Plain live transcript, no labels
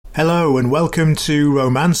Hello and welcome to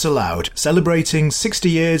Romance Aloud, celebrating 60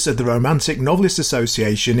 years of the Romantic Novelist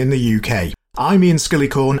Association in the UK. I'm Ian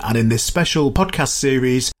Skillicorn, and in this special podcast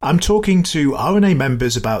series, I'm talking to RNA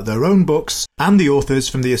members about their own books and the authors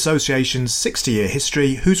from the association's 60-year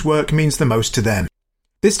history whose work means the most to them.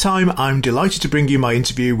 This time, I'm delighted to bring you my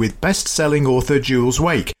interview with best-selling author Jules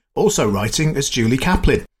Wake, also writing as Julie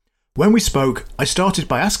Kaplan. When we spoke, I started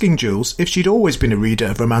by asking Jules if she'd always been a reader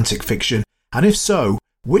of romantic fiction, and if so,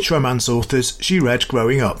 which romance authors she read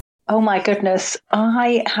growing up. Oh my goodness,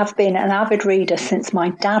 I have been an avid reader since my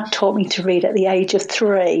dad taught me to read at the age of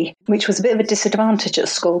 3, which was a bit of a disadvantage at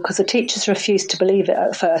school because the teachers refused to believe it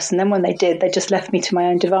at first, and then when they did, they just left me to my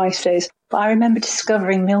own devices. But I remember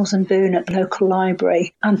discovering Mills and Boon at the local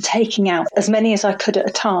library and taking out as many as I could at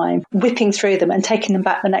a time, whipping through them and taking them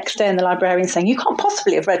back the next day, and the librarian saying, "You can't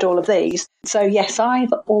possibly have read all of these." So yes,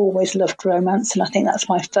 I've always loved romance, and I think that's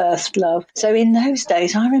my first love. So in those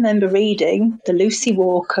days, I remember reading the Lucy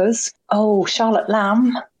Walkers, Charlotte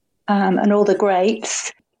Lamb, and all the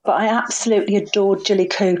greats. But I absolutely adored Jilly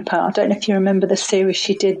Cooper. I don't know if you remember the series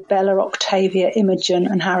she did, Bella, Octavia, Imogen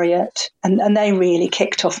and Harriet. And they really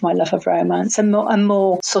kicked off my love of romance and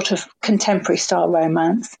more sort of contemporary style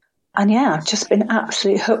romance. And yeah, I've just been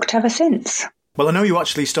absolutely hooked ever since. Well, I know you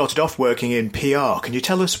actually started off working in PR. Can you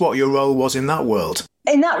tell us what your role was in that world?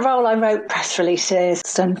 In that role, I wrote press releases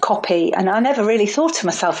and copy, and I never really thought of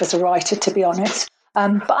myself as a writer, to be honest.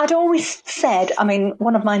 But I'd always said,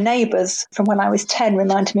 one of my neighbours from when I was 10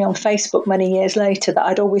 reminded me on Facebook many years later that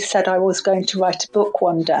I'd always said I was going to write a book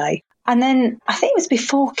one day. And then I think it was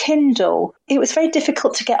before Kindle, it was very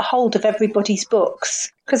difficult to get hold of everybody's books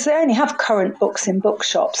because they only have current books in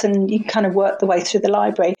bookshops and you kind of work the way through the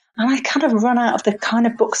library. And I kind of run out of the kind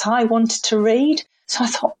of books I wanted to read. So I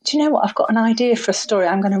thought, do you know what? I've got an idea for a story.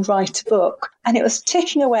 I'm going to write a book. And it was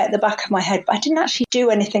ticking away at the back of my head, but I didn't actually do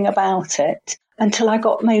anything about it until I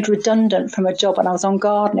got made redundant from a job and I was on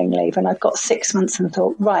gardening leave and I'd got 6 months and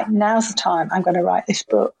thought, right, now's the time I'm going to write this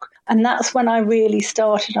book. And that's when I really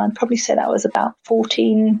started. I'd probably say that was about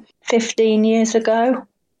 14, 15 years ago.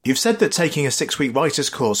 You've said that taking a 6-week writer's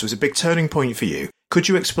course was a big turning point for you. Could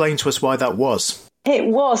you explain to us why that was? It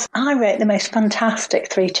was. I wrote the most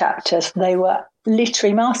fantastic 3 chapters. They were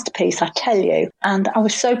literary masterpiece, I tell you. And I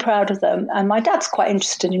was so proud of them. And my dad's quite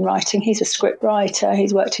interested in writing. He's a script writer.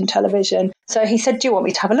 He's worked in television. So he said, "Do you want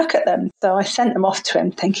me to have a look at them?" So I sent them off to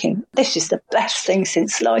him thinking, this is the best thing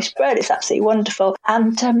since sliced bread. It's absolutely wonderful.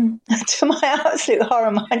 And to my absolute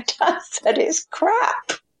horror, my dad said, "It's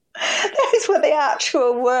crap." Those were the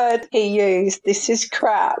actual word he used. "This is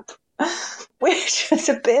crap." Which was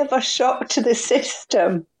a bit of a shock to the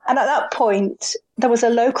system. And at that point, there was a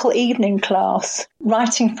local evening class,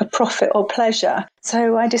 writing for profit or pleasure.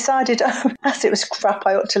 So I decided, as it was crap,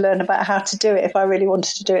 I ought to learn about how to do it if I really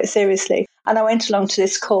wanted to do it seriously. And I went along to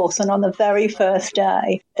this course, and on the very first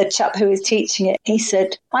day, the chap who was teaching it, he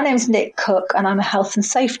said, "My name's Nick Cook, and I'm a health and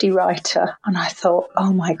safety writer." And I thought,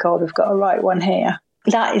 oh my God, we've got a right one here.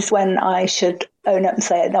 That is when I should own up and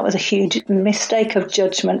say that was a huge mistake of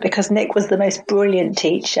judgment because Nick was the most brilliant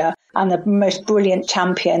teacher and the most brilliant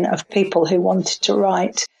champion of people who wanted to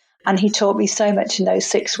write. And he taught me so much in those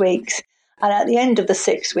 6 weeks. And at the end of the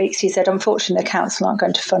 6 weeks, he said, "Unfortunately, the council aren't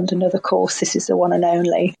going to fund another course. This is the one and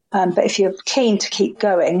only. But if you're keen to keep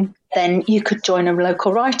going, then you could join a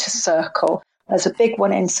local writers' circle. There's a big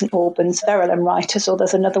one in St Albans, Verulam Writers, or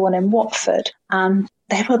there's another one in Watford." And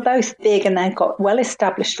they were both big and they've got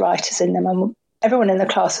well-established writers in them. And everyone in the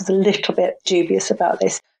class was a little bit dubious about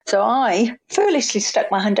this. So I foolishly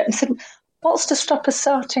stuck my hand up and said, "What's to stop us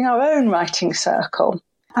starting our own writing circle?"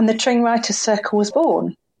 And the Tring Writers Circle was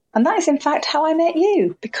born. And that is, in fact, how I met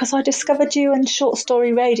you, because I discovered you in Short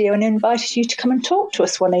Story Radio and invited you to come and talk to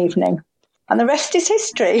us one evening. And the rest is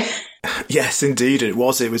history. Yes, indeed it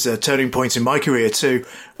was. It was a turning point in my career too.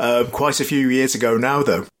 Quite a few years ago now,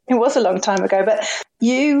 though. It was a long time ago, but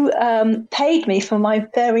you paid me for my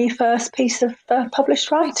very first piece of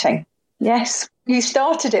published writing. Yes, you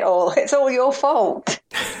started it all. It's all your fault.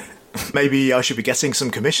 Maybe I should be getting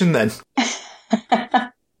some commission then.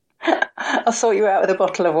 I'll sort you out with a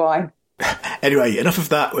bottle of wine. Anyway, enough of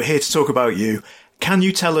that. We're here to talk about you. Can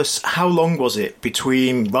you tell us how long was it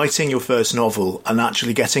between writing your first novel and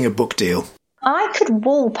actually getting a book deal? I could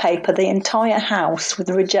wallpaper the entire house with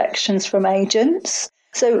rejections from agents.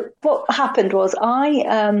 So what happened was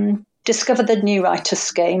I discovered the New Writers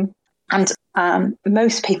Scheme, and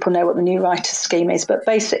most people know what the New Writers Scheme is, but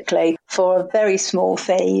basically for a very small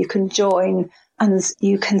fee you can join and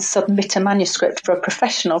you can submit a manuscript for a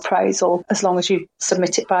professional appraisal as long as you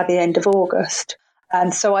submit it by the end of August.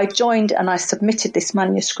 And so I joined and I submitted this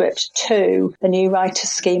manuscript to the New Writers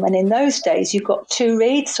Scheme. And in those days, you got 2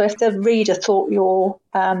 reads. So if the reader thought your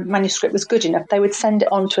manuscript was good enough, they would send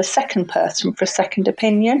it on to a second person for a second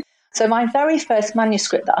opinion. So my very first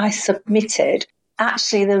manuscript that I submitted,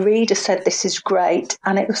 actually the reader said, this is great.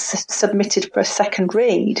 And it was submitted for a second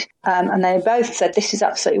read. And they both said, this is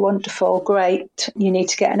absolutely wonderful, great, you need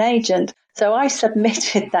to get an agent. So I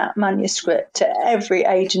submitted that manuscript to every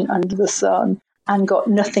agent under the sun and got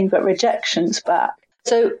nothing but rejections back.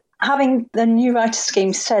 So having the New Writers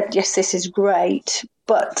Scheme said, yes, this is great,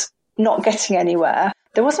 but not getting anywhere,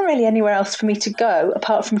 there wasn't really anywhere else for me to go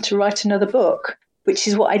apart from to write another book, which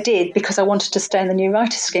is what I did because I wanted to stay in the New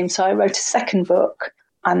Writers Scheme. So I wrote a second book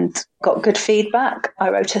and got good feedback. I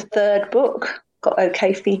wrote a third book, got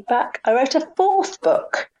okay feedback. I wrote a fourth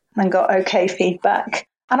book and got okay feedback.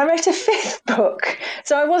 And I wrote a fifth book.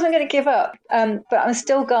 So I wasn't going to give up, but I'm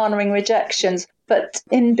still garnering rejections. But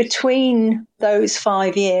in between those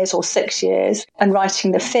 5 years or 6 years and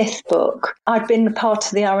writing the fifth book, I'd been a part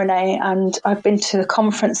of the RNA and I've been to the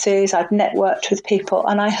conferences, I've networked with people,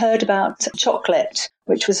 and I heard about Chocolate,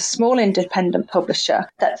 which was a small independent publisher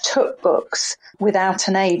that took books without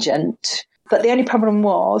an agent. But the only problem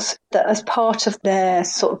was that as part of their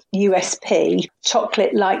sort of USP,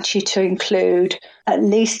 Chocolate liked you to include at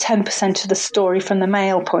least 10% of the story from the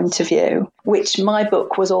male point of view, which my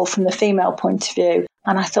book was all from the female point of view.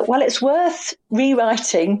 And I thought, well, it's worth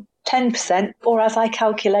rewriting 10%, or as I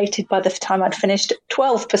calculated by the time I'd finished,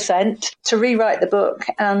 12% to rewrite the book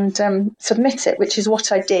and submit it, which is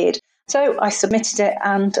what I did. So I submitted it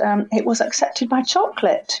and it was accepted by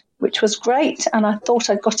Chocolate, which was great. And I thought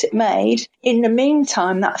I'd got it made. In the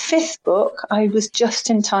meantime, that fifth book, I was just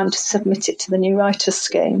in time to submit it to the New Writers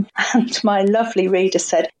Scheme. And my lovely reader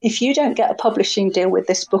said, if you don't get a publishing deal with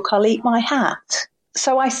this book, I'll eat my hat.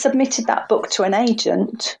 So I submitted that book to an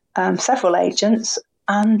agent, several agents,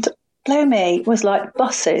 and blow me, it was like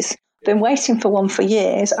buses. Been waiting for one for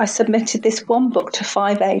years. I submitted this one book to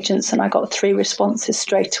 5 agents and I got 3 responses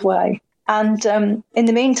straight away. And in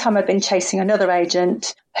the meantime, I've been chasing another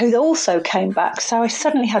agent who also came back. So I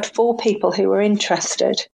suddenly had 4 people who were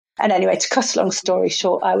interested. And anyway, to cut a long story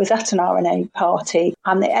short, I was at an RNA party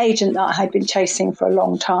and the agent that I had been chasing for a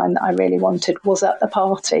long time that I really wanted was at the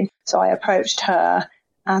party. So I approached her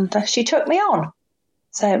and she took me on.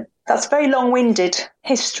 So that's a very long-winded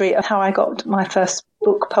history of how I got my first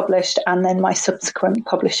book published and then my subsequent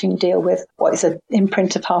publishing deal with what is an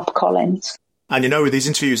imprint of HarperCollins. And with these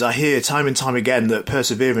interviews, I hear time and time again that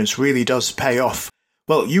perseverance really does pay off.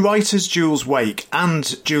 Well, you write as Jules Wake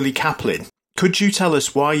and Julie Kaplan. Could you tell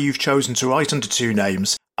us why you've chosen to write under 2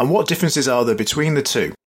 names and what differences are there between the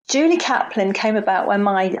 2? Julie Kaplan came about when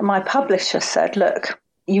my publisher said, look,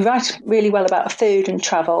 you write really well about food and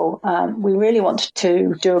travel. We really wanted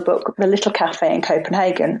to do a book, The Little Cafe in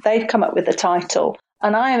Copenhagen. They'd come up with the title.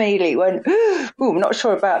 And I immediately went, I'm not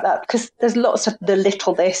sure about that, because there's lots of the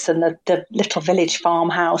little this and the little village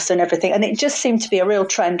farmhouse and everything. And it just seemed to be a real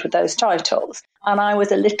trend with those titles. And I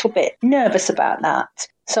was a little bit nervous about that.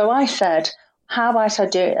 So I said, how about I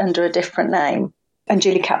do it under a different name? And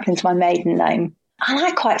Julie Kaplan's my maiden name. And I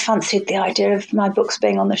quite fancied the idea of my books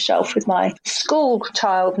being on the shelf with my school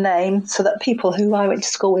child name so that people who I went to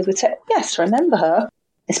school with would say, yes, remember her,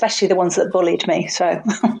 especially the ones that bullied me. So...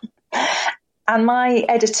 And my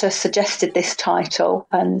editor suggested this title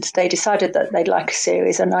and they decided that they'd like a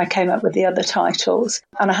series and I came up with the other titles.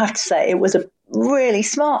 And I have to say it was a really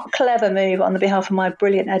smart, clever move on the behalf of my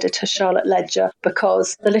brilliant editor, Charlotte Ledger,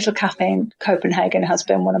 because The Little Cafe in Copenhagen has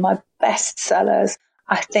been one of my best sellers.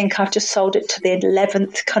 I think I've just sold it to the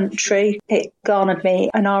 11th country. It garnered me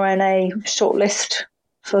an RNA shortlist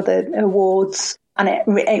for the awards and it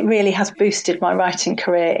really has boosted my writing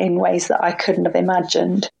career in ways that I couldn't have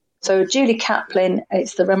imagined. So Julie Kaplan,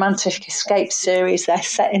 it's the Romantic Escape series. They're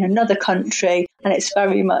set in another country and it's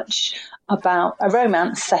very much about a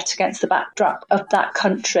romance set against the backdrop of that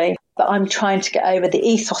country. But I'm trying to get over the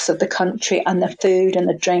ethos of the country and the food and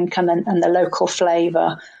the drink and the local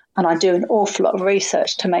flavour. And I do an awful lot of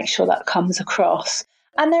research to make sure that comes across.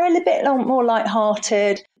 And they're a little bit more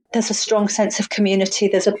light-hearted. There's a strong sense of community.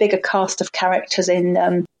 There's a bigger cast of characters in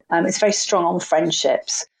them. It's very strong on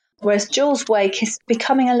friendships. Whereas Jules Wake is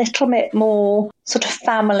becoming a little bit more sort of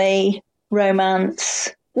family, romance,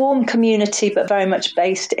 warm community, but very much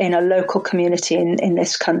based in a local community in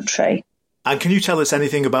this country. And can you tell us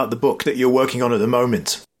anything about the book that you're working on at the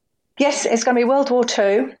moment? Yes, it's going to be World War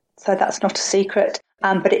II, so that's not a secret,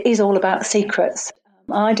 but it is all about secrets.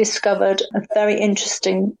 I discovered a very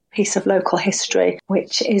interesting piece of local history,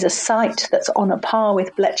 which is a site that's on a par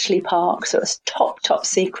with Bletchley Park. So it's top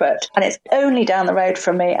secret. And it's only down the road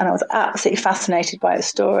from me. And I was absolutely fascinated by the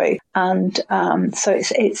story. And so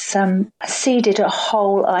it's seeded a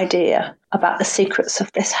whole idea about the secrets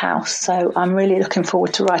of this house. So I'm really looking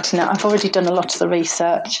forward to writing that. I've already done a lot of the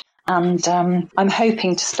research, and I'm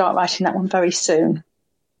hoping to start writing that one very soon.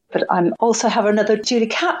 But I also have another Julie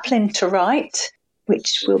Kaplan to write,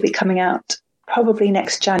 which will be coming out probably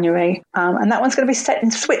next January. And that one's going to be set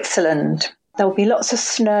in Switzerland. There'll be lots of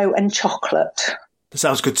snow and chocolate.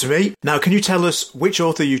 Sounds good to me. Now, can you tell us which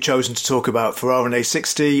author you've chosen to talk about for RNA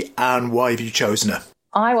 60 and why have you chosen her?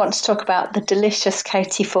 I want to talk about the delicious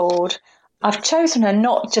Katie Ford. I've chosen her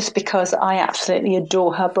not just because I absolutely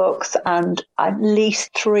adore her books, and at least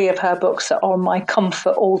 3 of her books are on my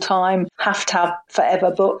comfort all-time, have to have forever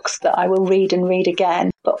books that I will read and read again,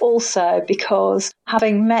 but also because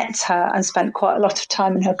having met her and spent quite a lot of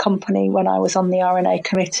time in her company when I was on the RNA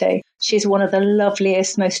committee, she's one of the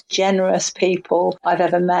loveliest, most generous people I've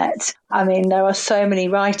ever met. I mean, there are so many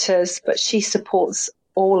writers, but she supports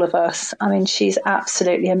all of us. I mean, she's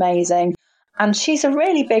absolutely amazing. And she's a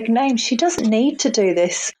really big name. She doesn't need to do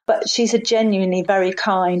this, but she's a genuinely very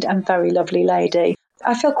kind and very lovely lady.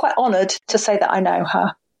 I feel quite honoured to say that I know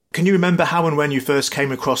her. Can you remember how and when you first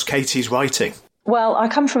came across Katie's writing? Well, I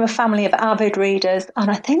come from a family of avid readers, and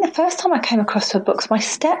I think the first time I came across her books, my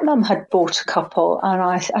stepmum had bought a couple, and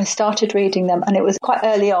I started reading them, and it was quite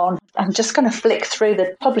early on. I'm just going to flick through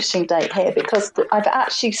the publishing date here, because I've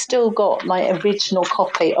actually still got my original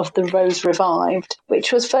copy of The Rose Revived,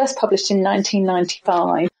 which was first published in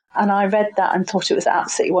 1995. And I read that and thought it was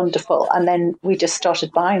absolutely wonderful. And then we just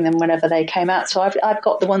started buying them whenever they came out. So I've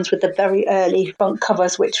got the ones with the very early front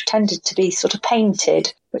covers, which tended to be sort of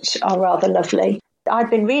painted, which are rather lovely. I'd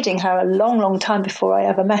been reading her a long time before I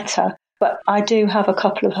ever met her. But I do have a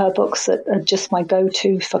couple of her books that are just my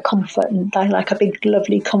go-to for comfort. And they're like a big,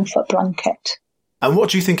 lovely comfort blanket. And what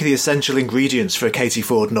do you think are the essential ingredients for a Katie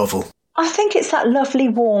Ford novel? I think it's that lovely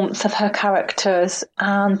warmth of her characters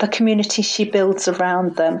and the community she builds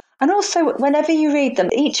around them. And also, whenever you read them,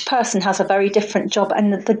 each person has a very different job,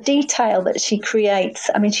 and the detail that she creates.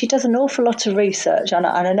 I mean, she does an awful lot of research, and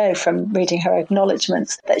I know from reading her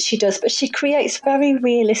acknowledgements that she does, but she creates very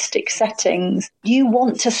realistic settings. You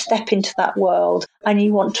want to step into that world, and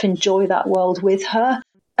you want to enjoy that world with her.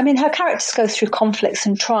 I mean, her characters go through conflicts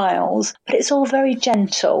and trials, but it's all very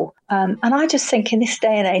gentle. And I just think in this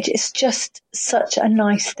day and age, it's just such a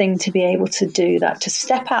nice thing to be able to do that, to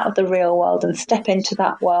step out of the real world and step into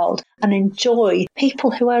that world and enjoy people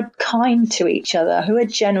who are kind to each other, who are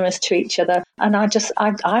generous to each other. And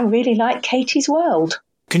I really like Katie's world.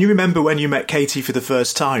 Can you remember when you met Katie for the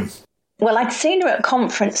first time? Well, I'd seen her at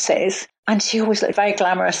conferences, and she always looked very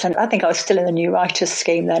glamorous. And I think I was still in the New Writers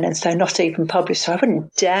Scheme then, and so not even published. So I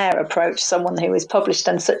wouldn't dare approach someone who was published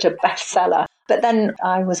and such a bestseller. But then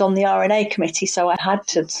I was on the RNA committee, so I had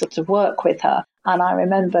to sort of work with her. And I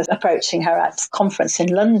remember approaching her at a conference in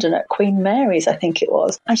London at Queen Mary's, I think it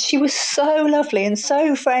was. And she was so lovely and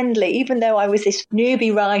so friendly, even though I was this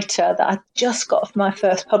newbie writer that I'd just got my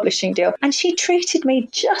first publishing deal. And she treated me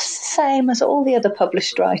just the same as all the other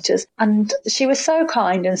published writers. And she was so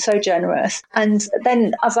kind and so generous. And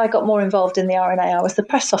then as I got more involved in the RNA, I was the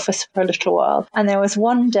press officer for a little while. And there was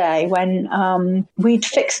one day when we'd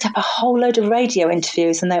fixed up a whole load of radio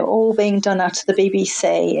interviews, and they were all being done out of the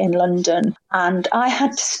BBC in London. And I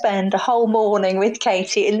had to spend a whole morning with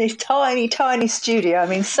Katie in this tiny studio. I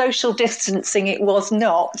mean, social distancing it was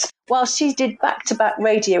not. While she did back-to-back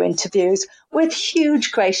radio interviews with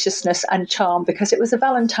huge graciousness and charm, because it was a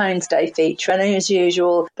Valentine's Day feature. And as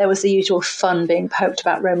usual, there was the usual fun being poked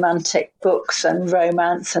about romantic books and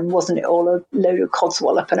romance, and wasn't it all a load of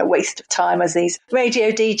codswallop and a waste of time as these radio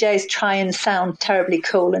DJs try and sound terribly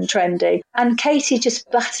cool and trendy. And Katie just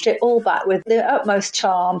battered it all back with the utmost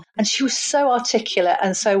charm, and she was so articulate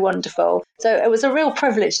and so wonderful. So it was a real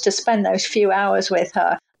privilege to spend those few hours with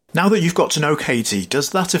her. Now that you've got to know Katie, does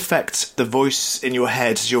that affect the voice in your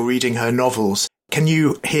head as you're reading her novels? Can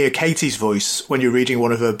you hear Katie's voice when you're reading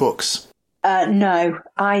one of her books? No,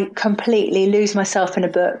 I completely lose myself in a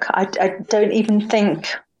book. I don't even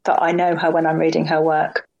think that I know her when I'm reading her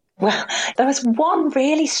work. Well, there was one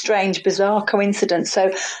really strange, bizarre coincidence.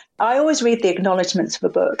 So I always read the acknowledgements of a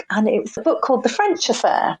book, and it was a book called The French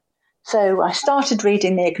Affair. So I started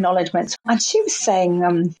reading the acknowledgements, and she was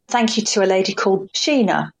saying thank you to a lady called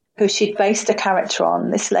Sheena, who she'd based a character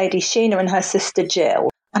on, this lady Sheena and her sister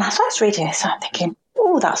Jill. And as I was reading this, I'm thinking,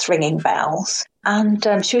 oh, that's ringing bells. And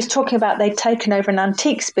she was talking about they'd taken over an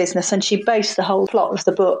antiques business, and she based the whole plot of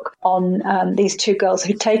the book on these two girls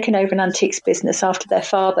who'd taken over an antiques business after their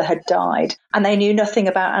father had died, and they knew nothing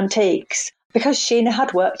about antiques because Sheena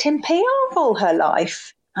had worked in PR all her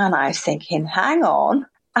life. And I was thinking, hang on.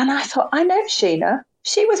 And I thought, I know Sheena.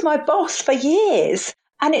 She was my boss for years.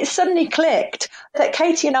 And it suddenly clicked that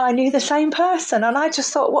Katie and I knew the same person. And I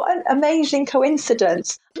just thought, what an amazing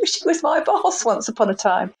coincidence. She was my boss once upon a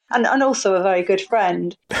time, and also a very good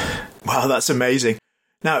friend. Wow, that's amazing.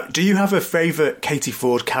 Now, do you have a favourite Katie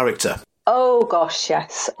Ford character? Oh, gosh,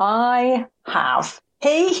 yes, I have.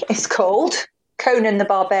 He is called Conan the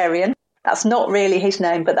Barbarian. That's not really his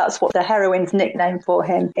name, but that's what the heroine's nickname for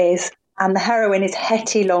him is. And the heroine is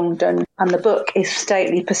Hetty Longdon, and the book is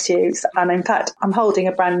Stately Pursuits. And in fact, I'm holding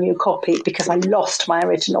a brand new copy because I lost my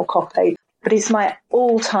original copy. But it's my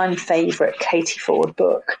all-time favourite Katie Ford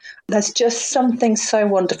book. There's just something so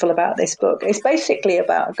wonderful about this book. It's basically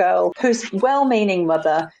about a girl whose well-meaning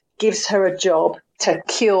mother gives her a job to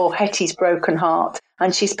cure Hetty's broken heart.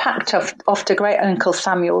 And she's packed off to Great Uncle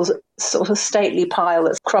Samuel's sort of stately pile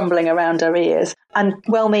that's crumbling around her ears. And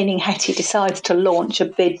well-meaning Hetty decides to launch a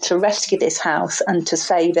bid to rescue this house and to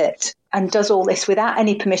save it, and does all this without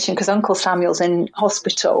any permission because Uncle Samuel's in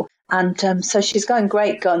hospital. And so she's going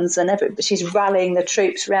great guns, and she's rallying the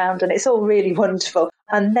troops round, and it's all really wonderful.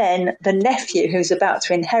 And then the nephew, who's about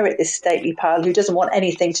to inherit this stately pile, who doesn't want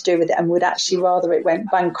anything to do with it and would actually rather it went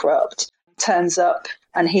bankrupt, turns up.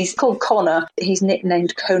 And he's called Connor. He's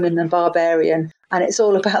nicknamed Conan the Barbarian. And it's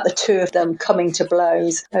all about the two of them coming to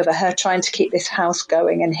blows over her trying to keep this house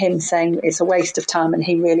going and him saying it's a waste of time and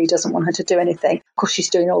he really doesn't want her to do anything. Of course, she's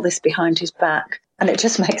doing all this behind his back. And it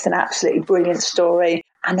just makes an absolutely brilliant story.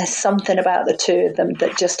 And there's something about the two of them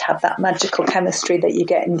that just have that magical chemistry that you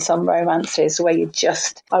get in some romances where you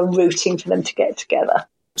just are rooting for them to get together.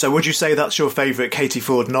 So would you say that's your favourite Katie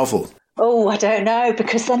Ford novel? Oh, I don't know,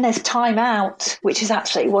 because then there's Time Out, which is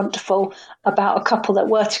absolutely wonderful, about a couple that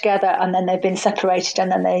were together and then they've been separated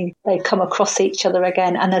and then they come across each other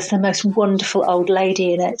again. And there's the most wonderful old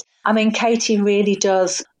lady in it. I mean, Katie really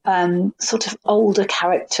does sort of older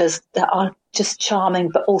characters that are just charming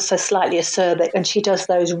but also slightly acerbic, and she does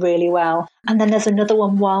those really well. And then there's another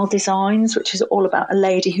one, Wild Designs, which is all about a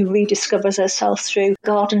lady who rediscovers herself through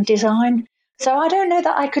garden design. So I don't know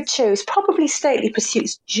that I could choose. Probably Stately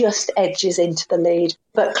Pursuits just edges into the lead,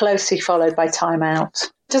 but closely followed by Time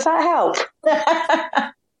Out. Does that help?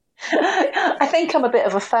 I think I'm a bit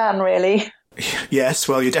of a fan, really. Yes,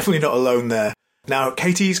 well, you're definitely not alone there. Now,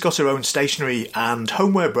 Katie's got her own stationery and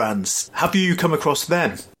homeware brands. Have you come across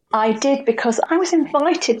them? I did, because I was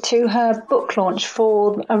invited to her book launch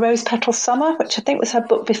for A Rose Petal Summer, which I think was her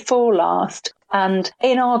book before last. And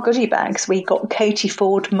in our goodie bags, we got Katie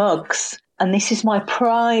Ford mugs. And this is my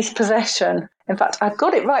prized possession. In fact, I've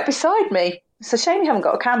got it right beside me. It's a shame you haven't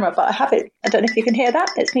got a camera, but I have it. I don't know if you can hear that.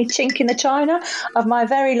 It's me chinking the china of my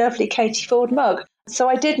very lovely Katie Ford mug. So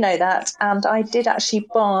I did know that, and I did actually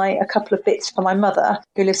buy a couple of bits for my mother,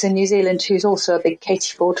 who lives in New Zealand, who's also a big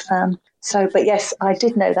Katie Ford fan. But yes, I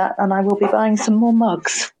did know that, and I will be buying some more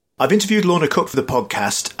mugs. I've interviewed Lorna Cook for the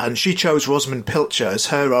podcast, and she chose Rosamund Pilcher as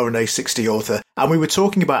her RNA 60 author, and we were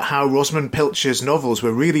talking about how Rosamund Pilcher's novels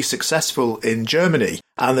were really successful in Germany,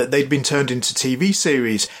 and that they'd been turned into TV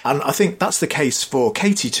series, and I think that's the case for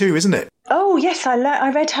Katie too, isn't it? Oh, yes,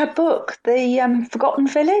 I read her book, The Forgotten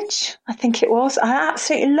Village, I think it was. I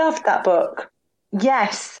absolutely loved that book.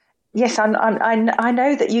 Yes, I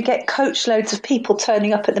know that you get coachloads of people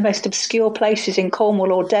turning up at the most obscure places in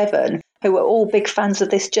Cornwall or Devon who are all big fans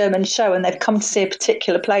of this German show, and they've come to see a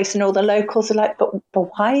particular place, and all the locals are like, but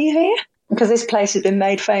why are you here? Because this place has been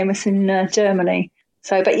made famous in Germany.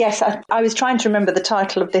 So, but yes, I was trying to remember the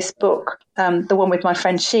title of this book, the one with my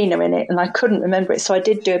friend Sheena in it, and I couldn't remember it. So I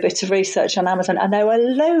did do a bit of research on Amazon, and there were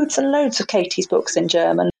loads and loads of Katie's books in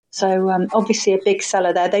German. So obviously a big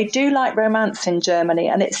seller there. They do like romance in Germany,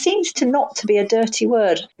 and it seems to not to be a dirty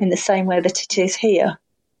word in the same way that it is here.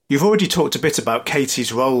 You've already talked a bit about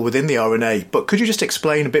Katie's role within the RNA, but could you just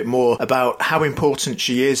explain a bit more about how important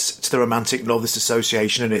she is to the Romantic Novelists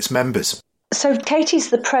Association and its members? So Katie's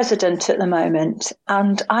the president at the moment,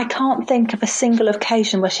 and I can't think of a single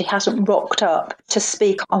occasion where she hasn't rocked up to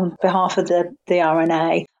speak on behalf of the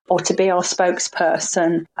RNA or to be our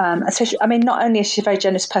spokesperson. Not only is she a very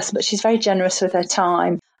generous person, but she's very generous with her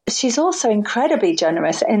time. She's also incredibly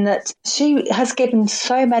generous in that she has given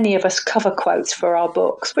so many of us cover quotes for our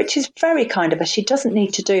books, which is very kind of her. She doesn't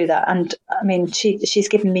need to do that. And I mean, she's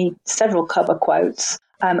given me several cover quotes.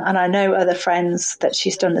 And I know other friends that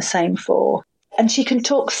she's done the same for. And she can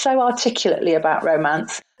talk so articulately about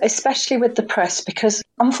romance, especially with the press, because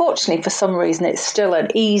unfortunately, for some reason, it's still an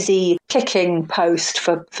easy clicking post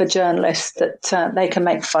for journalists that they can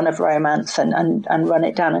make fun of romance and run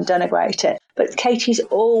it down and denigrate it. But Katie's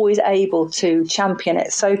always able to champion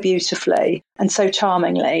it so beautifully and so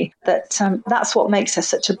charmingly that that's what makes her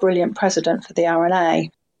such a brilliant president for the R&A,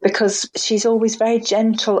 because she's always very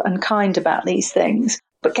gentle and kind about these things,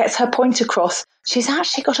 but gets her point across. She's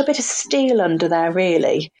actually got a bit of steel under there,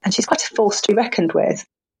 really, and she's quite a force to be reckoned with.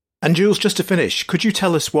 And Jules, just to finish, could you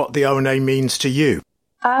tell us what the R&A means to you?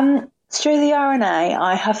 Through the R&A,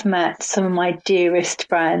 I have met some of my dearest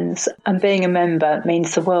friends, and being a member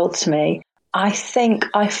means the world to me. I think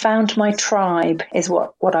I found my tribe, is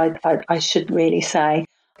what I should really say.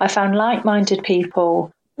 I found like-minded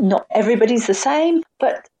people. Not everybody's the same,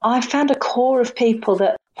 but I found a core of people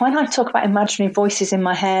that when I talk about imaginary voices in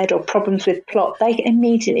my head or problems with plot, they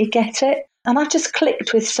immediately get it. And I've just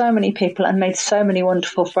clicked with so many people and made so many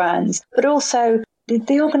wonderful friends. But also,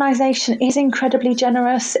 the organisation is incredibly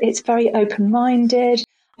generous. It's very open-minded.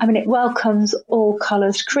 I mean, it welcomes all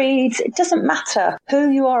colours, creeds. It doesn't matter who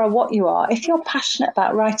you are or what you are. If you're passionate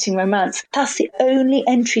about writing romance, that's the only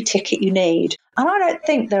entry ticket you need. And I don't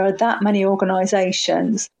think there are that many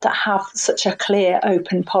organisations that have such a clear,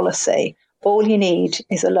 open policy. All you need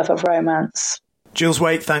is a love of romance. Jules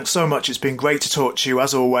Wake, thanks so much. It's been great to talk to you,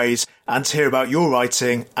 as always, and to hear about your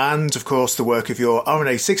writing and, of course, the work of your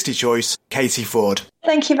R&A 60 choice, Katie Ford.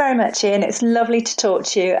 Thank you very much, Ian. It's lovely to talk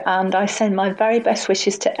to you, and I send my very best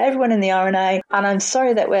wishes to everyone in the R&A, and I'm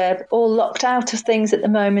sorry that we're all locked out of things at the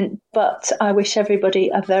moment, but I wish everybody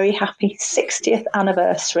a very happy 60th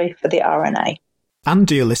anniversary for the R&A. And,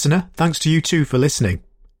 dear listener, thanks to you too for listening.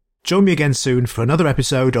 Join me again soon for another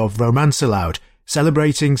episode of Romance Aloud,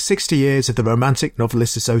 celebrating 60 years of the Romantic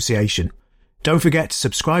Novelists Association. Don't forget to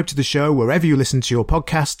subscribe to the show wherever you listen to your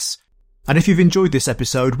podcasts, and if you've enjoyed this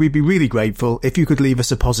episode, we'd be really grateful if you could leave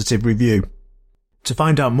us a positive review. To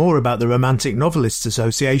find out more about the Romantic Novelists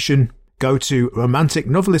Association, go to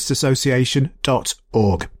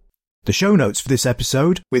romanticnovelistassociation.org. The show notes for this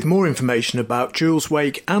episode, with more information about Jules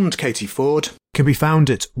Wake and Katie Ford, can be found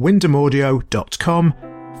at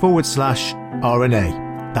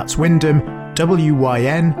wyndhamaudio.com/RNA. That's Wyndham,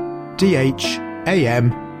 WYNDHAM,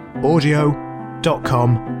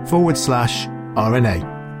 audio.com/RNA.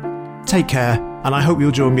 Take care, and I hope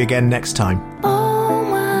you'll join me again next time. Oh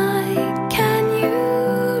my, can you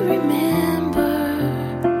remember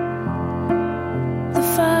the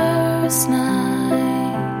first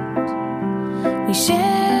night we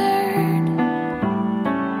shared?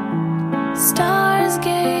 Stars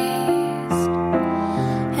gazed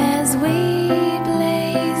as we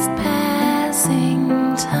blazed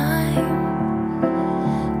passing time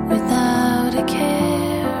without a care.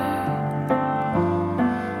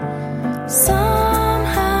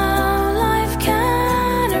 Somehow life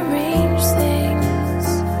can arrange things,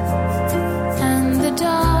 and the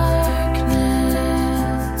darkness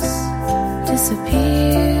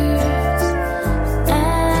disappears.